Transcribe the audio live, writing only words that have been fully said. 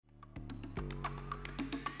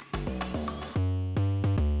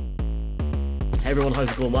Everyone,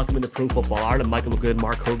 how's it going? Welcome into Pro Football Ireland. Michael McGood,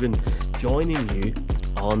 Mark Hogan, joining you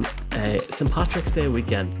on St. Patrick's Day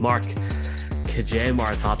weekend. Mark, Kajay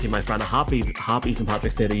Maratati, my friend, happy St.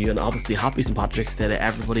 Patrick's Day to you, and obviously happy St. Patrick's Day to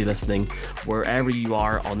everybody listening, wherever you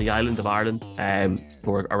are on the island of Ireland,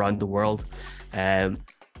 or around the world. This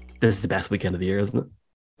is the best weekend of the year, isn't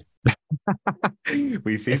it?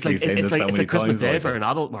 We seem to be saying that so many times. It's a Christmas Day for an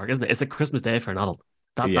adult, Mark, isn't it? It's a Christmas Day for an adult.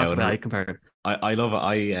 That's the way I compare it. I love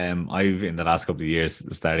it. I've in the last couple of years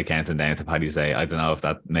started counting down to Paddy's Day. I don't know if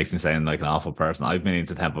that makes me sound like an awful person. I've been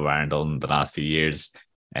into Temple Bar in Dublin the last few years.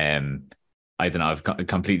 I don't know. I've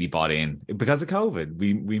completely bought in because of COVID.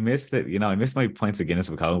 We missed it. You know, I missed my pints of Guinness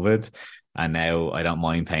with COVID, and now I don't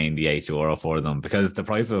mind paying the €8 for them because the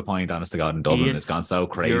price of a pint, honest to God, in Dublin has gone so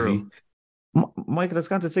crazy. Michael, it's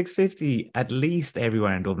gone to $6.50 at least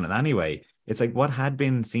everywhere in Dublin. Anyway, it's like what had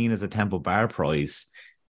been seen as a Temple Bar price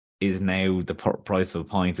is now the price of a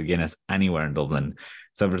pint of Guinness anywhere in Dublin.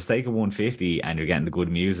 So for the sake of $1.50 and you're getting the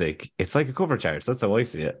good music, it's like a cover charge. That's how I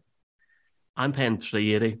see it. I'm paying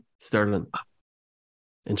 $3.80 sterling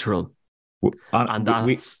in Tyrone. And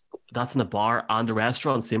that's in a bar and a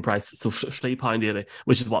restaurant, same price. So £3.80,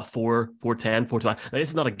 which is what, $4.10, $4.20. Now, this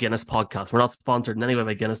is not a Guinness podcast. We're not sponsored in any way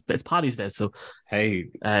by Guinness, but it's Paddy's Day. So hey,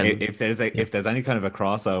 if there's any kind of a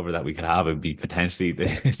crossover that we could have, it'd be potentially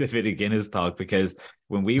the bit of Guinness talk, because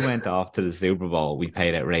when we went off to the Super Bowl, we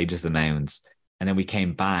paid outrageous amounts. And then we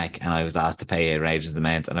came back and I was asked to pay outrageous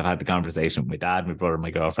amounts. And I've had the conversation with my dad, my brother, my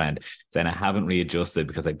girlfriend, saying I haven't readjusted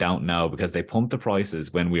because I don't know, because they pumped the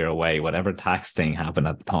prices when we were away, whatever tax thing happened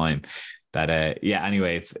at the time. That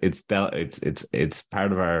anyway, it's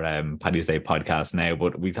part of our Paddy's Day podcast now,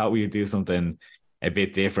 but we thought we would do something a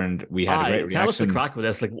bit different. We had a great reaction. Tell us the crack with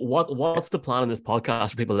this. Like, what's the plan in this podcast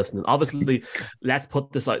for people listening? Obviously, let's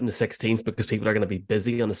put this out on the 16th because people are going to be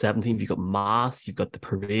busy on the 17th. You've got Mass, you've got the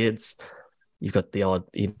parades. You've got the odd,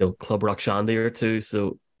 Club Rock Shandy or two.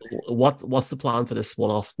 So what's the plan for this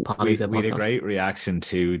one-off Paddy's Day podcast? We had a great reaction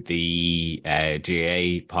to the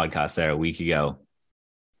GA podcast there a week ago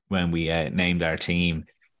when we named our team.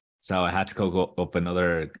 So I had to go up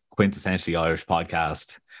another quintessentially Irish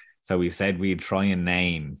podcast. So we said we'd try and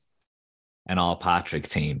name an all Patrick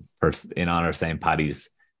team in honor of St. Paddy's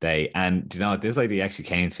Day. And this idea actually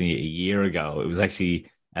came to me a year ago. It was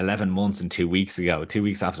actually 11 months and 2 weeks ago, 2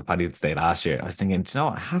 weeks after Paddy's Day last year. I was thinking,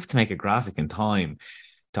 I have to make a graphic in time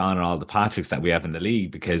to honor all the Patricks that we have in the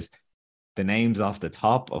league, because the names off the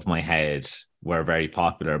top of my head were very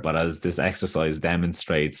popular. But as this exercise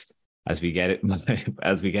demonstrates, as we get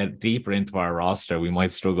deeper into our roster, we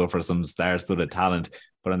might struggle for some star-studded talent.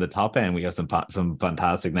 But on the top end, we have some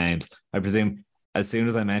fantastic names. I presume as soon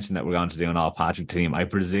as I mentioned that we're going to do an all Patrick team, I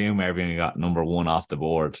presume everyone got number one off the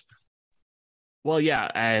board. Well,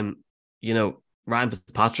 yeah, Ryan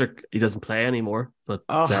Fitzpatrick, he doesn't play anymore, but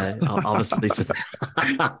obviously.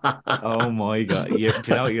 Oh my God!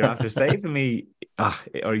 You're after saving me,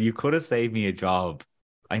 or you could have saved me a job.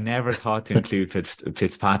 I never thought to include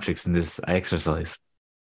Fitzpatrick's in this exercise.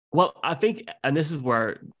 Well, I think, and this is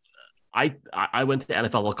where I went to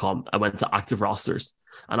NFL.com. I went to active rosters,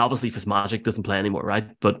 and obviously Fitzmagic doesn't play anymore, right?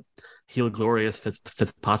 But He'll Glorious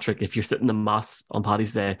Fitzpatrick. If you're sitting in Mass on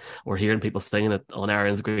Paddy's Day or hearing people singing it on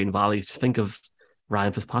Erin's Green Valley, just think of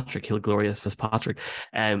Ryan Fitzpatrick, He'll Glorious Fitzpatrick.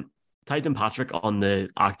 Typed in Patrick on the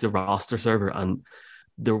active roster server, and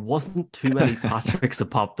there wasn't too many Patricks that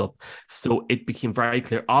popped up. So it became very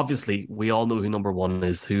clear. Obviously, we all know who number one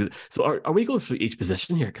is. So are we going through each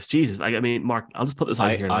position here? Because Jesus, Mark, I'll just put this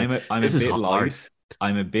out here. I'm a bit light.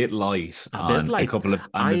 I'm a bit light on a couple of.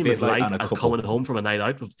 I'm as light as coming home from a night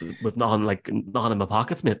out with nothing in my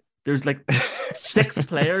pockets, mate. There's like 6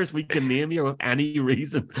 players we can name here of any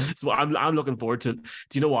reason. So I'm looking forward to it. Do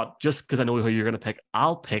you know what? Just because I know who you're going to pick,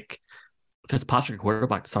 I'll pick Fitzpatrick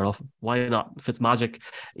quarterback to start off. Why not? Fitzmagic.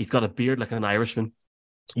 He's got a beard like an Irishman.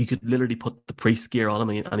 You could literally put the priest gear on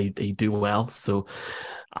him and he'd do well. So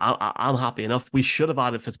I'm happy enough. We should have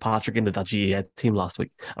added Fitzpatrick into that GA team last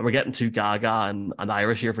week. And we're getting too Gaga and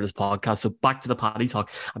Irish here for this podcast. So back to the Paddy talk.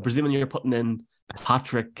 I'm presuming you're putting in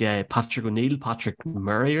Patrick O'Neill, Patrick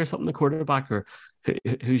Murray or something, the quarterback, or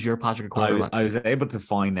who's your Patrick quarterback? I was able to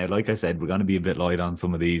find out, like I said, we're going to be a bit light on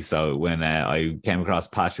some of these. So when I came across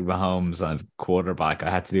Patrick Mahomes and quarterback, I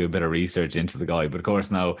had to do a bit of research into the guy. But of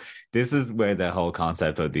course, no, this is where the whole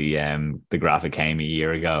concept of the graphic came a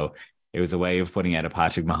year ago. It was a way of putting out a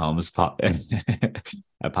Patrick Mahomes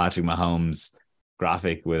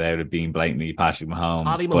graphic without it being blatantly Patrick Mahomes.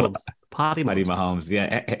 Paddy Mahomes.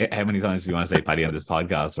 Yeah. How many times do you want to say Paddy on this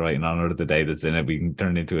podcast, right? In honor of the day that's in it, we can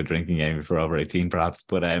turn it into a drinking game if we're over 18, perhaps.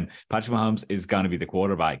 But Patrick Mahomes is going to be the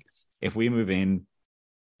quarterback. If we move in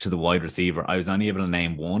to the wide receiver. I was only able to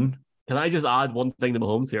name one. Can I just add one thing to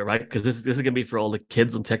Mahomes here, right? Because this is going to be for all the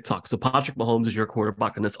kids on TikTok. So Patrick Mahomes is your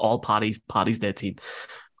quarterback, and it's all Paddy's Day team.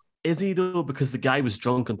 Is he though? Because the guy was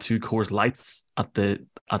drunk on 2 Coors Lights at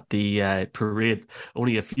the parade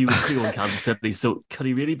only a few weeks ago in Kansas City. So could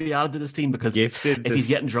he really be added to this team? Because if he's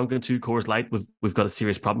getting drunk on 2 Coors Light, we've got a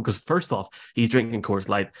serious problem. Because first off, he's drinking Coors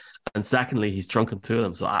Light, and secondly, he's drunk on 2 of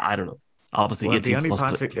them. So I don't know. Obviously, well, the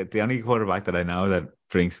only quarterback that I know that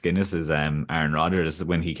drinks Guinness is Aaron Rodgers.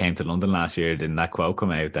 When he came to London last year, didn't that quote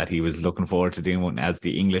come out that he was looking forward to doing what as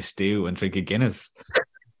the English do and drinking Guinness?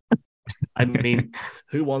 I mean,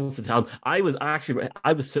 who wants to tell him? I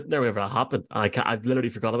was sitting there whenever that happened. I've literally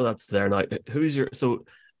forgot about that there now.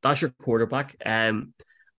 That's your quarterback.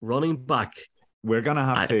 Running back. We're gonna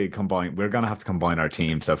have to combine our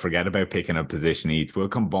team. So forget about picking a position each. We'll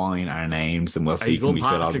combine our names and we'll see. Are you going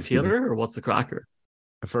Patrick Taylor or what's the cracker?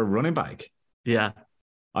 For running back? Yeah.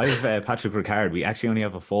 I have Patrick Ricard. We actually only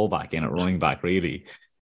have a fullback in at running back, really.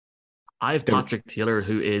 I have Patrick Taylor,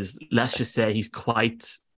 who is, let's just say he's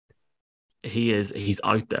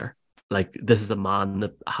out there. Like, this is a man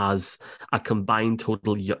that has a combined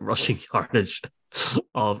total rushing yardage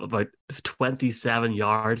of about 27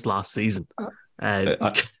 yards last season. Do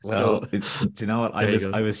you know what?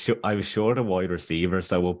 I was short a wide receiver,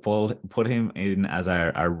 so we'll put him in as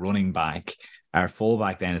our running back. Our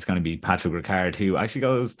fullback then is going to be Patrick Ricard, who actually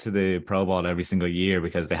goes to the Pro Bowl every single year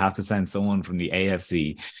because they have to send someone from the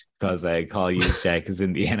AFC because Kyle Juszczyk is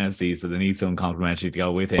in the NFC, so they need someone complimentary to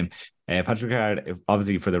go with him. Patrick Ricard,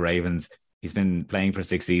 obviously for the Ravens, he's been playing for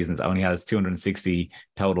 6 seasons, only has 260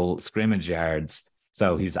 total scrimmage yards.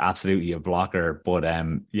 So he's absolutely a blocker, but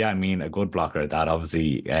a good blocker that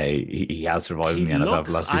obviously he has survived in the NFL.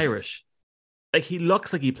 He looks Irish. Like, he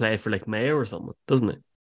looks like he played for like Mayo or something, doesn't he?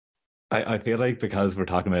 I feel like because we're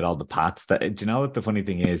talking about all the Pats, that, do you know what the funny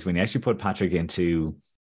thing is? When you actually put Patrick into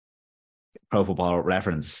Pro Football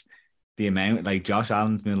Reference, the amount, like Josh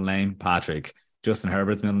Allen's middle name, Patrick, Justin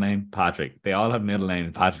Herbert's middle name, Patrick. They all have middle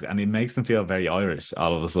name Patrick, and it makes them feel very Irish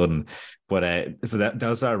all of a sudden. But so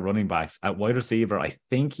those are running backs. At wide receiver, I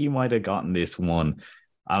think he might have gotten this one.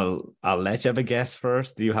 I'll let you have a guess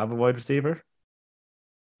first. Do you have a wide receiver?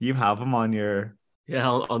 You have him on your... Yeah,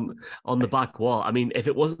 on the back wall. I mean, if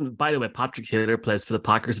it wasn't, by the way, Patrick Taylor plays for the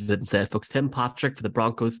Packers. If it didn't say it, folks, Tim Patrick for the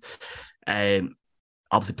Broncos.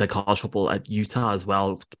 Obviously played college football at Utah as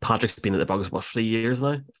well. Patrick's been at the Broncos, 3 years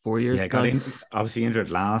now? 4 years? Yeah, obviously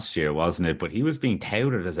injured last year, wasn't it? But he was being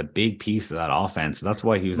touted as a big piece of that offense. That's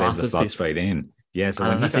why he was able to slot straight in. Yeah, so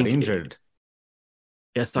when he got injured...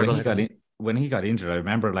 When he got injured, I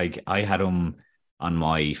remember I had him on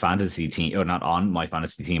my fantasy team, or not on my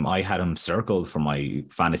fantasy team, I had him circled for my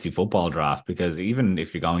fantasy football draft because even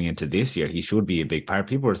if you're going into this year, he should be a big part.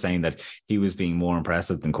 People were saying that he was being more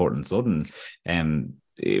impressive than Courtland Sutton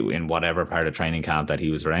in whatever part of training camp that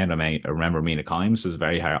he was around. I remember Mina Kimes was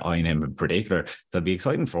very high on him in particular. So it'll be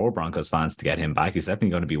exciting for Broncos fans to get him back. He's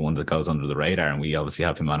definitely going to be one that goes under the radar, and we obviously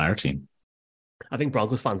have him on our team. I think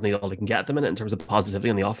Broncos fans need all they can get at the minute in terms of positivity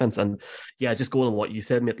on the offense. And yeah, just going on what you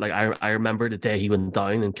said, mate, like I remember the day he went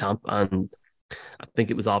down in camp, and I think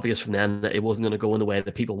it was obvious from then that it wasn't going to go in the way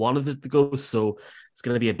that people wanted it to go. So it's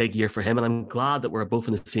going to be a big year for him. And I'm glad that we're both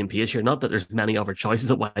in the same page here. Not that there's many other choices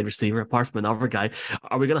at wide receiver apart from another guy.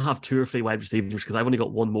 Are we going to have 2 or 3 wide receivers? Because I've only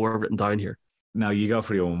got one more written down here. No, you go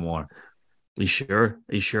for your one more. Are you sure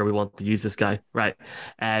we want to use this guy? Right.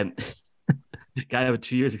 Guy with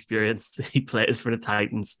 2 years experience. He plays for the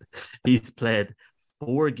Titans. He's played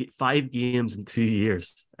 5 games in 2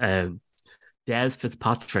 years. Dez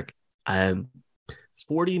Fitzpatrick,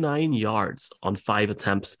 49 yards on 5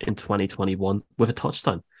 attempts in 2021 with a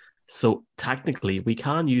touchdown. So technically, we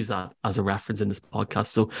can use that as a reference in this podcast.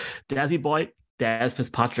 So Desi boy, Dez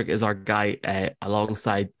Fitzpatrick is our guy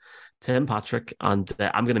alongside Tim Patrick, and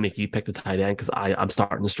I'm going to make you pick the tight end because I'm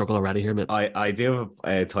starting to struggle already here, mate. I do have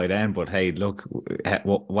a tight end, but hey, look,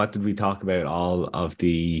 what did we talk about all of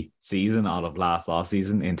the season, all of last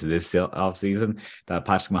offseason into this offseason? That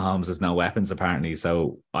Patrick Mahomes has no weapons, apparently.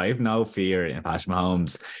 So I have no fear in Patrick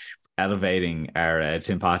Mahomes elevating our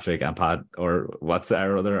Tim Patrick and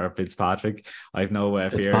our Fitzpatrick. I have no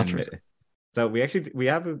fear. So we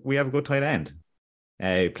have a good tight end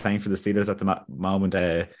playing for the Steelers at the moment.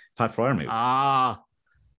 Pat Freiermuth.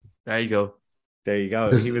 There you go.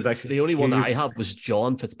 He was actually the only one that I had was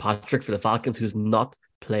John Fitzpatrick for the Falcons, who's not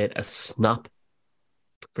played a snap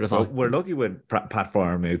for the Falcons. We're lucky with Pat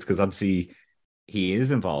Freiermuth because obviously he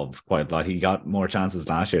is involved quite a lot. He got more chances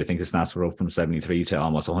last year. I think his snaps were up from 73 to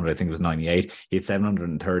almost 100. I think it was 98. He had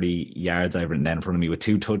 730 yards I've written down in front of me with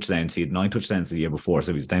 2 touchdowns. He had 9 touchdowns the year before,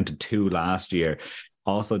 so he's down to 2 last year.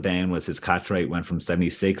 Also down was his catch rate, went from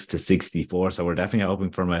 76 to 64. So we're definitely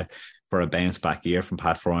hoping for a bounce back year from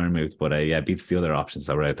Pat Freiermuth, but yeah, beats the other options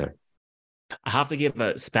that were out there. I have to give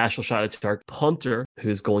a special shout out to our punter,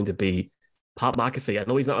 who's going to be Pat McAfee. I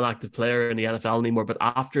know he's not an active player in the NFL anymore, but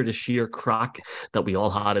after the sheer crack that we all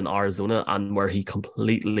had in Arizona and where he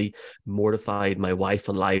completely mortified my wife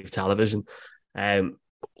on live television,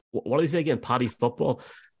 what did he say again? Paddy football.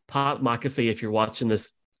 Pat McAfee, if you're watching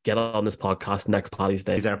this, get on this podcast next Paddy's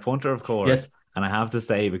Day. He's our punter, of course. Yes. And I have to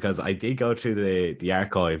say, because I did go through the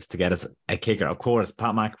archives to get us a kicker. Of course,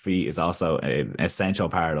 Pat McAfee is also an essential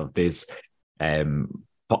part of this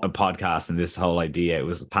podcast and this whole idea. It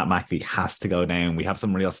was Pat McAfee has to go down. We have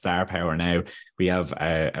some real star power now. We have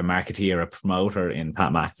a marketeer, a promoter in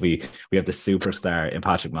Pat McAfee. We have the superstar in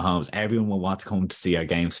Patrick Mahomes. Everyone will want to come to see our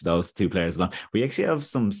games for those two players alone. We actually have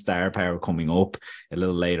some star power coming up a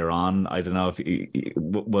little later on. I don't know if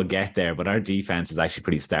we'll get there, but our defense is actually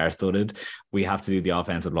pretty star-studded. We have to do the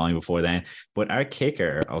offensive line before then. But our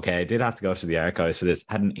kicker, okay, I did have to go to the archives for this,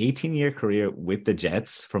 had an 18-year career with the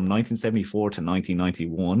Jets from 1974 to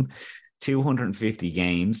 1991, 250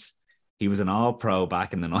 games. He was an all-pro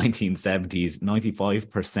back in the 1970s,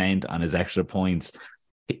 95% on his extra points.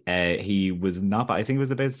 He was not, I think it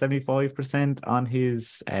was about 75% on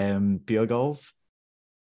his field goals.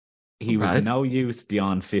 He was no use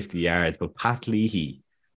beyond 50 yards, but Pat Leahy,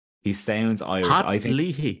 he sounds Irish. Pat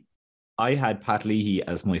Leahy. I had Pat Leahy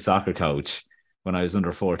as my soccer coach when I was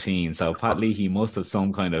under 14. So Pat Leahy must have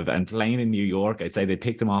some kind of, and playing in New York, I'd say they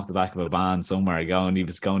picked him off the back of a van somewhere ago, and he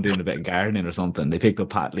was going doing a bit of gardening or something. They picked up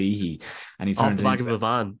Pat Leahy and he turned off the back of a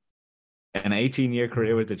van. An 18-year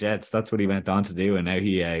career with the Jets. That's what he went on to do. And now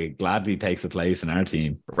he gladly takes a place in our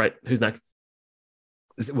team. Right. Who's next?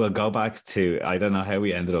 We'll go back to, I don't know how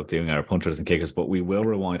we ended up doing our punters and kickers, but we will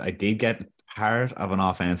rewind. I did get part of an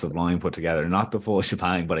offensive line put together, not the full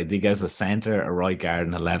shebang, but I did get us a center, a right guard,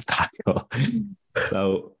 and a left tackle.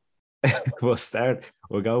 So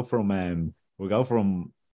we'll go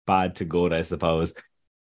from bad to good, I suppose.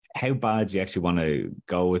 How bad do you actually want to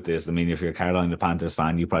go with this? I mean, if you're a Carolina Panthers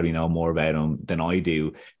fan, you probably know more about him than I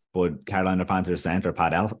do. But Carolina Panthers center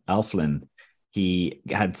Pat Elflein, he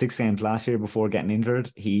had 6 games last year before getting injured.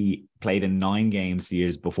 He played in 9 games the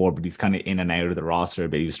years before, but he's kind of in and out of the roster,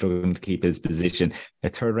 but he was struggling to keep his position. A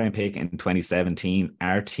 3rd round pick in 2017.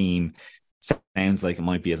 Our team sounds like it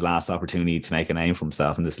might be his last opportunity to make a name for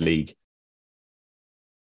himself in this league.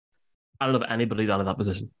 I don't have anybody down in that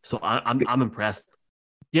position, so I'm impressed.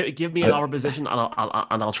 Give me our position,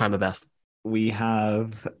 and I'll try my best. We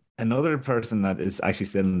have another person that is actually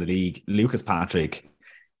still in the league, Lucas Patrick.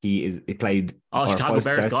 He played Chicago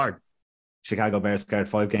Bears guard. Chicago Bears guard,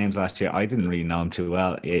 5 games last year. I didn't really know him too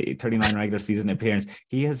well. 39 regular season appearance.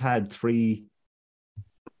 He has had 3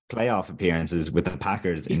 playoff appearances with the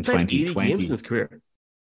Packers in 2020. 80 games in his career.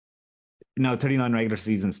 No, 39 regular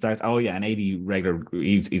season starts. Oh yeah, and 80 regular.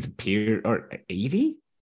 He's appeared, or 80.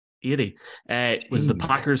 80. Was the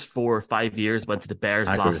Packers for 5 years. Went to the Bears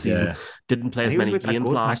last season. Yeah. Didn't play as many games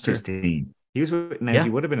last year. Team. He was with, he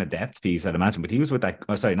would have been a depth piece, I'd imagine, but he was with that,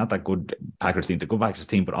 not that good Packers team, the good Packers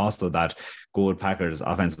team, but also that good Packers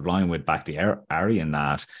offensive line with back the area in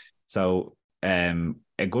that. So a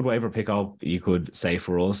good waiver pickup, you could say,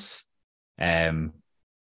 for us. I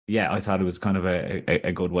thought it was kind of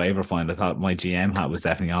a good waiver find. I thought my GM hat was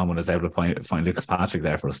definitely on when I was able to find Lucas Patrick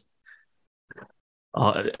there for us.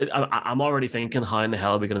 I'm already thinking, how in the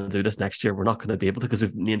hell are we going to do this next year? We're not going to be able to, because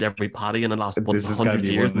we've named every Paddy in the last 100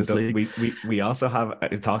 years in this league. We also have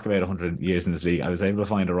talk about 100 years in this league. I was able to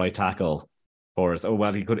find a right tackle for us. Oh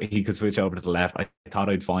well, he could switch over to the left. I thought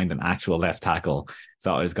I'd find an actual left tackle,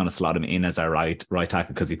 so I was going to slot him in as our right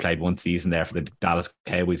tackle, because he played 1 season there for the Dallas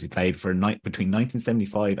Cowboys. He played for between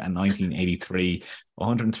 1975 and 1983,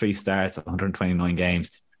 103 starts, 129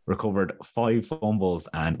 games. Recovered 5 fumbles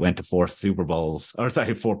and went to 4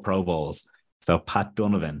 4 Pro Bowls. So Pat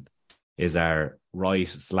Donovan is our right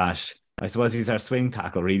 / I suppose he's our swing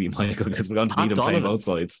tackle, really, Michael, because we're going to need him playing both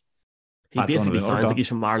sides. He basically sounds like he's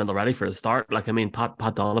from Ireland already for a start. Like, I mean, Pat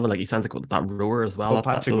Donovan, like, he sounds like that rower as well.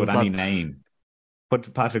 Patrick with any name.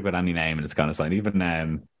 Put Patrick with any name and it's kind of sound.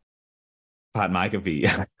 Even Pat McAfee.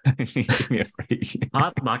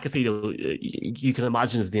 Pat McAfee, you can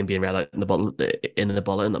imagine his name being read out in the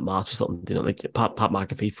bulletin at Mass or something, you know, like Pat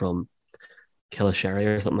McAfee from Killasherry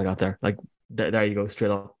or something like that there. Like, there you go,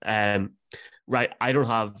 straight up. Right, I don't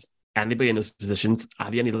have anybody in those positions.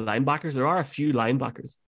 Have you any linebackers? There are a few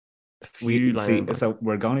linebackers. So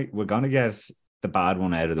we're gonna get the bad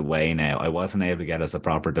one out of the way now. I wasn't able to get us a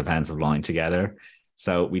proper defensive line together.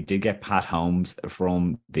 So we did get Pat Holmes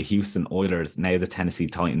from the Houston Oilers, now the Tennessee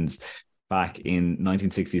Titans. back in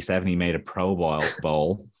 1967, he made a Pro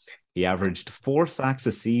Bowl. He averaged 4 sacks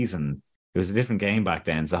a season. It was a different game back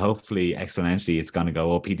then, so hopefully exponentially it's going to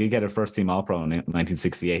go up. He did get a first team All-Pro in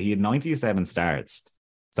 1968. He had 97 starts.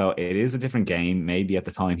 So it is a different game. Maybe at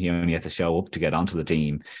the time he only had to show up to get onto the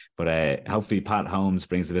team. But hopefully Pat Holmes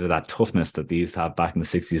brings a bit of that toughness that they used to have back in the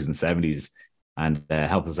 60s and 70s and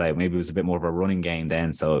help us out. Maybe it was a bit more of a running game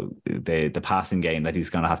then. So the passing game that he's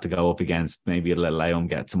going to have to go up against, maybe it'll allow him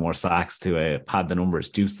get some more sacks to pad the numbers,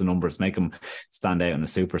 juice the numbers, make him stand out in a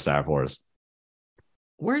superstar for us.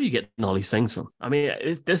 Where are you getting all these things from? I mean,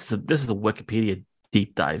 this is a Wikipedia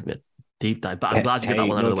deep dive, mate. Deep dive. But I'm glad you get that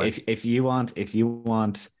one out of the way. If you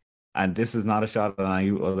want, and this is not a shot at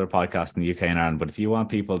any other podcast in the UK and Ireland, but if you want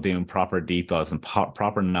people doing proper deep dives and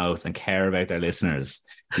proper notes and care about their listeners,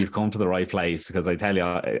 you've come to the right place. Because I tell you,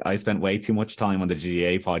 I spent way too much time on the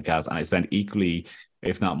GA podcast, and I spent equally,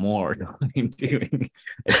 if not more, time doing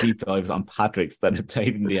a deep dives on Patricks that had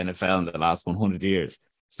played in the NFL in the last 100 years.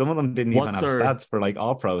 Some of them didn't even have stats for like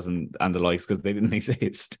all pros and the likes because they didn't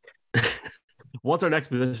exist. What's our next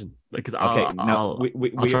position? Because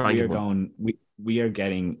we are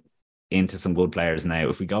getting into some good players now.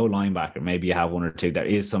 If we go linebacker, maybe you have one or two. There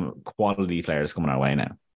is some quality players coming our way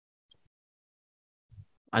now.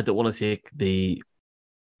 I don't want to take the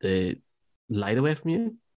light away from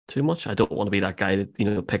you too much. I don't want to be that guy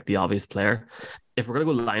that pick the obvious player. If we're gonna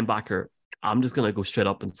go linebacker, I'm just gonna go straight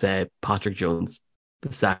up and say Patrick Jones,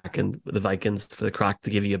 the second, the Vikings, for the crack to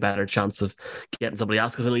give you a better chance of getting somebody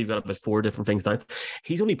else, because I know you've got about 4 different things down.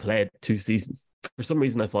 He's only played 2 seasons. For some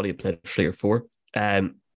reason, I thought he had played 3 or 4.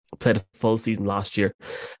 Played a full season last year.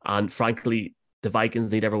 And frankly, the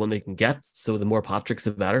Vikings need everyone they can get. So the more Patricks,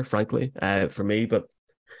 the better, frankly, for me. But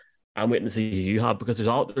I'm waiting to see who you have, because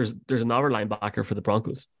there's another linebacker for the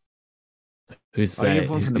Broncos. Who's you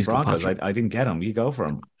from the Broncos? I didn't get him. You go for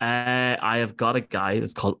him. I have got a guy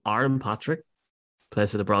that's called Aaron Patrick.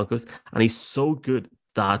 Plays for the Broncos, and he's so good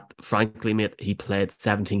that, frankly, mate, he played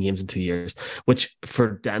 17 games in 2 years, which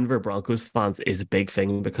for Denver Broncos fans is a big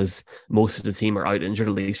thing, because most of the team are out injured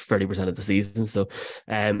at least 30% of the season. So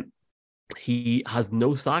he has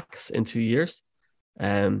no sacks in 2 years,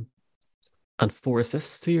 and 4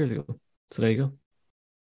 assists 2 years ago. So there you go.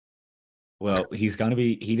 Well, he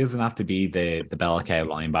doesn't have to be the bell cow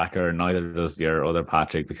linebacker, neither does your other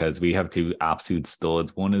Patrick, because we have 2 absolute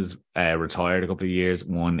studs. One is retired a couple of years.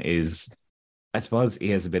 One is, I suppose he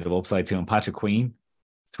has a bit of upside to him. Patrick Queen,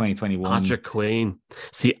 2021. Patrick Queen.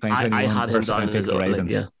 See, I had him down as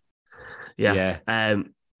Ravens. Yeah.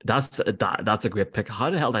 That's a great pick. How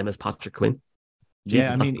the hell did I miss Patrick Queen? Jesus.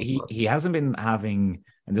 Yeah, I mean, he hasn't been having,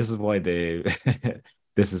 and this is why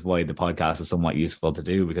this is why the podcast is somewhat useful to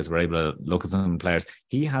do, because we're able to look at some players.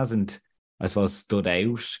 He hasn't, I suppose, stood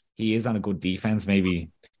out. He is on a good defense. Maybe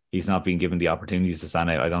he's not being given the opportunities to stand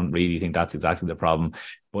out. I don't really think that's exactly the problem,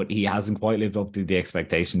 but he hasn't quite lived up to the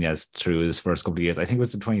expectation yet through his first couple of years. I think it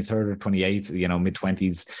was the 23rd or 28th,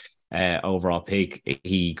 mid-20s overall pick.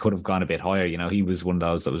 He could have gone a bit higher. He was one of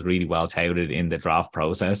those that was really well touted in the draft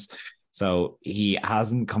process. So he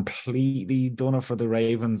hasn't completely done it for the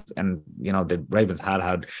Ravens. And, the Ravens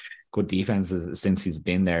had good defenses since he's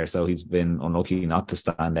been there. So he's been unlucky not to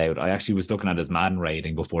stand out. I actually was looking at his Madden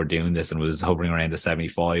rating before doing this and was hovering around the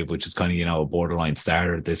 75, which is kind of, a borderline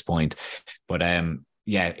starter at this point. But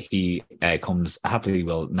he comes happily,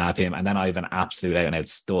 will nab him. And then I have an absolute out and out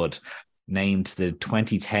stud named the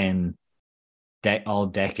 2010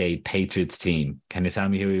 all-decade Patriots team. Can you tell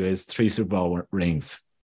me who he is? 3 Super Bowl rings.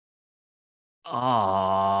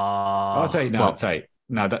 Sorry.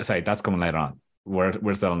 That's coming later on.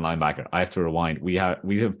 We're still on linebacker. I have to rewind. We have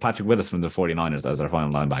Patrick Willis from the 49ers as our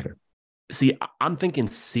final linebacker. See, I'm thinking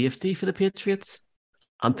safety for the Patriots.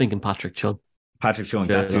 I'm thinking Patrick Chung. Patrick Chung.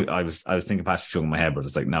 That's who I was thinking Patrick Chung in my head, but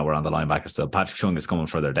it's like, no, we're on the linebacker still. Patrick Chung is coming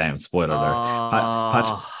further down. Spoiler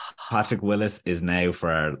alert. Patrick Willis is now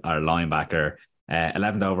for our linebacker.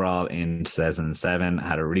 11th overall in 2007.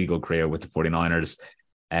 Had a really good career with the 49ers.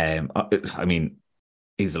 I mean,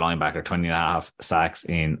 he's a linebacker, 20 and a half sacks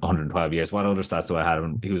in 112 years. What other stats do I have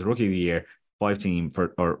him? He was rookie of the year,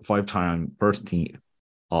 5-time first team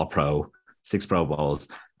All-Pro, 6 Pro Bowls,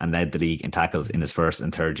 and led the league in tackles in his first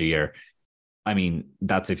and third year. I mean,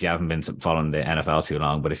 that's if you haven't been following the NFL too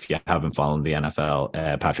long, but if you have been following the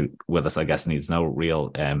NFL, Patrick Willis, I guess, needs no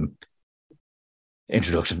real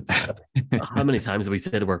introduction. How many times have we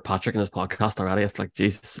said the word Patrick in this podcast already? It's like,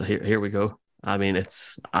 Jesus, here we go. I mean,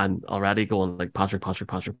 I'm already going like Patrick. Who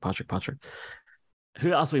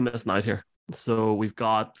else are we missing out here? So we've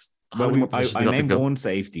got How many more I positions we got to named go? one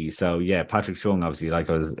safety. So yeah, Patrick Chung, obviously,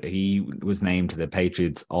 he was named to the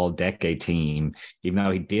Patriots All-Decade team, even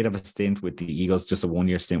though he did have a stint with the Eagles, just a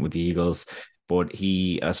 1-year stint with the Eagles. But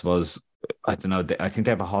he, I suppose, I don't know. I think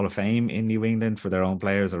they have a Hall of Fame in New England for their own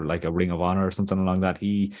players, or like a Ring of Honor or something along that.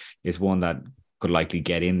 He is one that could likely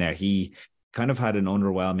get in there. He kind of had an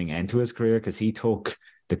underwhelming end to his career because he took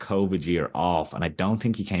the COVID year off, and I don't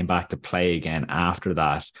think he came back to play again after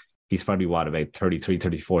that. He's probably about 33,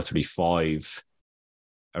 34, 35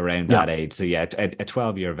 around that age. So yeah, a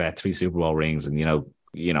 12-year vet, 3 Super Bowl rings, and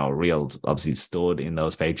real obviously stood in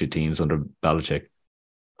those Patriot teams under Belichick.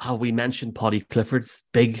 How we mentioned Potty Clifford's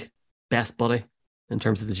big best buddy in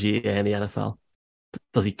terms of the GA and the NFL.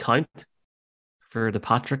 Does he count for the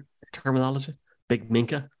Patrick terminology? Big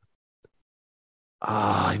Minka?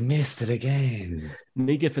 I missed it again.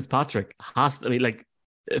 Minka Fitzpatrick has to,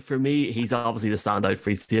 for me, he's obviously the standout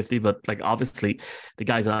free safety, but obviously the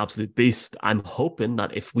guy's an absolute beast. I'm hoping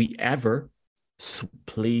that if we ever,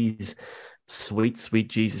 please, sweet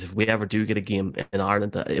Jesus, if we ever do get a game in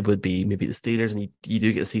Ireland, that it would be maybe the Steelers, and you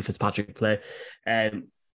do get to see Fitzpatrick play.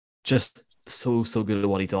 Just so good at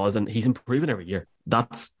what he does, and he's improving every year.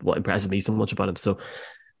 That's what impresses me so much about him. So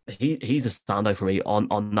he's a standout for me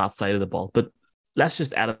on that side of the ball. But let's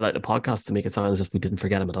just edit out the podcast to make it sound as if we didn't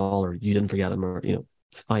forget him at all, or you didn't forget him, or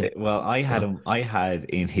it's fine. Well, I had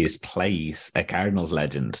in his place a Cardinals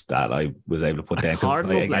legend that I was able to put down.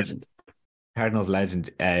 Cardinals legend. Cardinals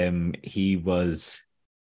legend. He was,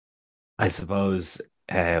 I suppose,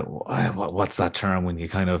 what's that term when you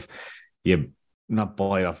kind of not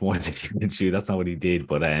bite off more than you can chew? That's not what he did,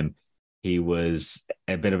 but he was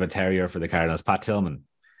a bit of a terrier for the Cardinals. Pat Tillman,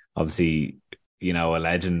 obviously, a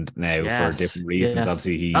legend now for different reasons. Yes.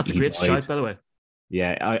 Obviously, that's a great shout, by the way.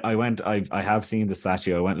 Yeah, I have seen the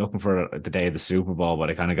statue. I went looking for it the day of the Super Bowl, but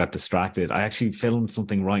I kind of got distracted. I actually filmed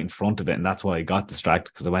something right in front of it, and that's why I got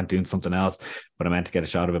distracted, because I went doing something else, but I meant to get a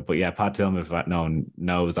shot of it. But yeah, Pat Tillman, if no one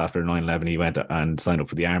knows, after 9/11, he went and signed up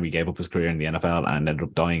for the Army, gave up his career in the NFL, and ended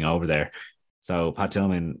up dying over there. So Pat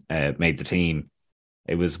Tillman made the team.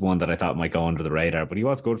 It was one that I thought might go under the radar, but he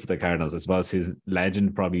was good for the Cardinals. I suppose his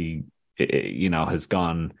legend probably, has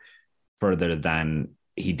gone further than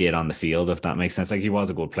he did on the field, if that makes sense. Like, he was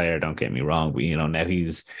a good player, don't get me wrong, but now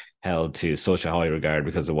he's held to such a high regard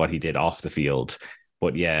because of what he did off the field.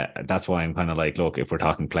 But yeah, that's why I'm kind of like, look, if we're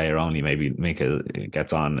talking player only, maybe Minka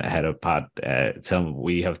gets on ahead of Pat Tillman.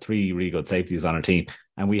 We have 3 really good safeties on our team,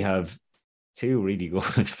 and we have 2 really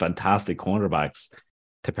good, fantastic cornerbacks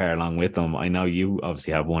to pair along with them. I know you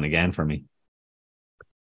obviously have one again for me.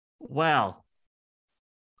 Well,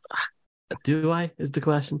 do I, is the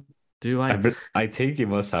question. Do I? I think you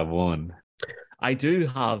must have one. I do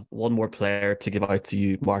have one more player to give out to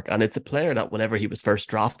you, Mark, and it's a player that whenever he was first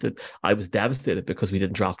drafted, I was devastated because we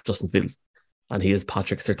didn't draft Justin Fields, and he is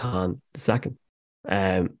Patrick Surtain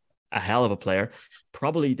II. A hell of a player,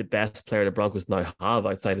 probably the best player the Broncos now have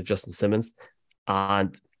outside of Justin Simmons,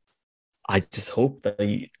 and I just hope that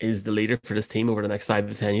he is the leader for this team over the next 5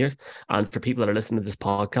 to 10 years. And for people that are listening to this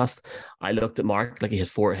podcast, I looked at Mark like he had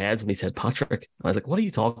 4 heads when he said Patrick. And I was like, what are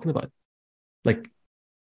you talking about? Like,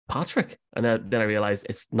 Patrick. And then I realized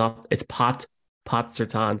it's Pat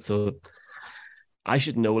Surtain. So I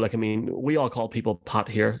should know. We all call people Pat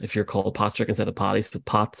here if you're called Patrick instead of Patty. So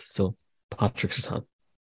Pat. So Patrick Surtain.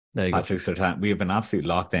 There you Patrick go. Surtain. We have an absolute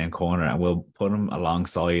lockdown corner, and we'll put him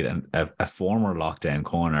alongside a former lockdown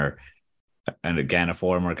corner. And again, a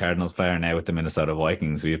former Cardinals player now with the Minnesota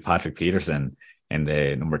Vikings. We have Patrick Peterson in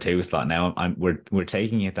the number 2 slot. Now we're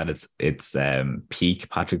taking it that it's peak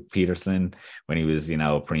Patrick Peterson when he was,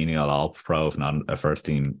 a perennial All-Pro, if not a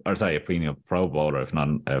perennial Pro Bowler, if not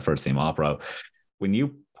a first team All-Pro. When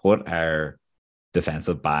you put our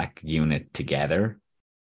defensive back unit together,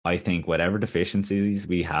 I think whatever deficiencies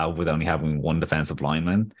we have with only having 1 defensive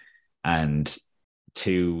lineman and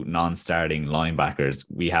 2 non-starting linebackers,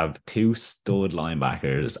 we have 2 stud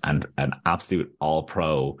linebackers and an absolute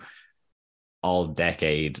All-Pro,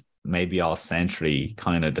 all-decade, maybe all-century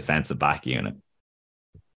kind of defensive back unit.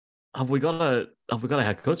 Have we got a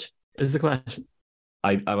head coach? Is the question.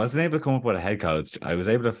 I wasn't able to come up with a head coach. I was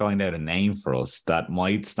able to find out a name for us that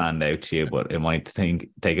might stand out to you, but it might take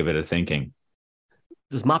a bit of thinking.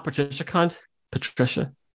 Does Matt Patricia count?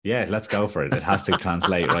 Patricia? Yeah, let's go for it. It has to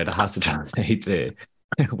translate, right? It has to translate.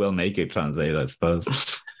 We'll make it translate, I suppose.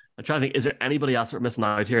 I'm trying to think, is there anybody else we're missing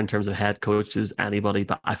out here in terms of head coaches? Anybody?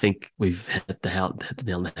 But I think we've hit the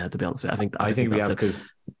nail on the head, to be honest with you. I think we have, because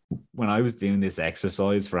when I was doing this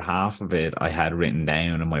exercise for half of it, I had written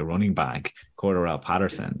down in my running back, Cordarrelle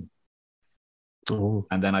Patterson. Oh,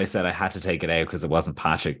 And then I said I had to take it out because it wasn't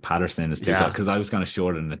Patrick. Patterson is too Yeah. because I was going to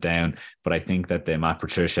shorten it down. But I think that the Matt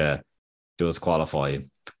Patricia does qualify.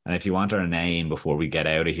 And if you want our name before we get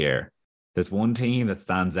out of here, there's one team that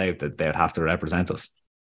stands out that they would have to represent us.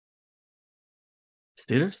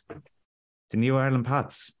 Steelers? The New Ireland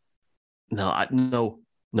Pats. No.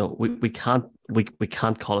 We can't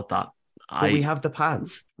call it that. But we have the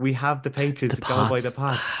Pats. We have the Patriots The to go by the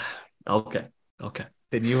Pats. Pats. Okay.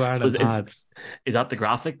 The New Ireland Pats. Is that the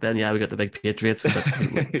graphic? Then yeah, we got the big Patriots.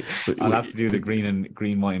 I'll have to do the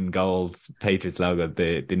green, white, and gold Patriots logo.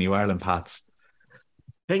 The New Ireland Pats.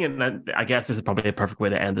 Thing, and I guess this is probably a perfect way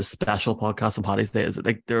to end this special podcast on Paddy's Day. Is that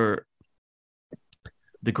like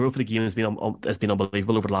the growth of the game has been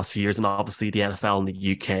unbelievable over the last few years, and obviously the NFL and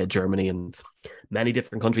the UK, Germany, and many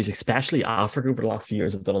different countries, especially Africa, over the last few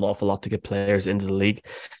years have done an awful lot to get players into the league.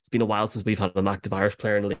 It's been a while since we've had an active Irish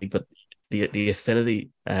player in the league, but the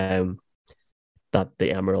affinity that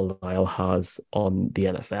the Emerald Isle has on the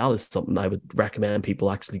NFL is something I would recommend people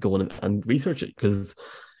actually go in and research it, because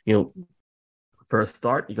for a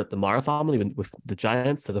start, you got the Mara family with the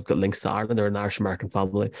Giants that have got links to Ireland. They're an Irish American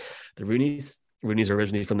family. The Rooney's are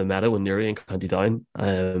originally from the Meadow in Newry in County Down.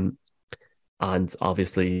 And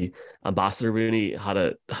obviously Ambassador Rooney had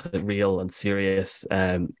a real and serious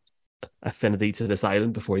affinity to this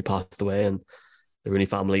island before he passed away, and the Rooney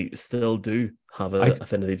family still do have an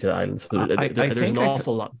affinity to the island. So there's an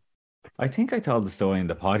awful lot. I think I told the story in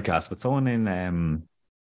the podcast, but someone in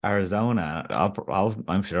Arizona,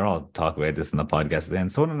 I'm sure I'll talk about this in the podcast then.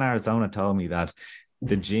 Someone in Arizona told me that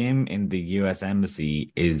the gym in the US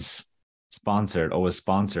Embassy was sponsored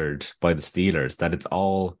by the Steelers, that it's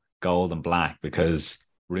all gold and black because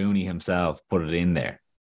Rooney himself put it in there.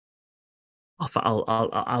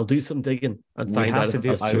 I'll do some digging and find out if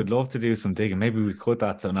that's true. I would love to do some digging. Maybe we cut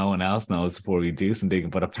that so no one else knows before we do some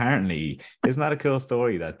digging. But apparently, isn't that a cool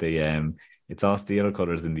story that it's all Steeler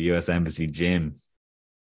colors in the US Embassy gym?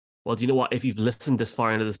 Well, do you know what? If you've listened this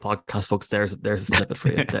far into this podcast, folks, there's a snippet for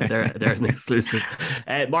you. There's an exclusive.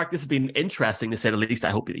 Mark, this has been interesting to say the least.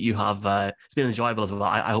 I hope that you have. It's been enjoyable as well.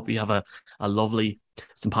 I hope you have a lovely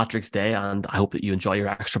St. Patrick's Day, and I hope that you enjoy your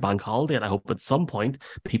extra bank holiday. And I hope at some point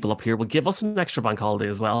people up here will give us an extra bank holiday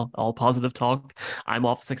as well. All positive talk. I'm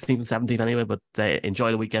off 16th and 17th anyway, but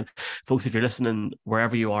enjoy the weekend, folks. If you're listening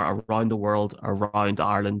wherever you are around the world, around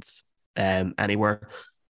Ireland, anywhere.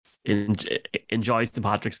 Enjoy St.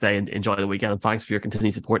 Patrick's Day and enjoy the weekend, and thanks for your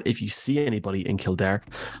continued support. If you see anybody in Kildare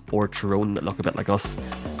or Tyrone that look a bit like us,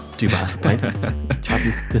 do ask. Chat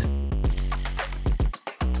to you.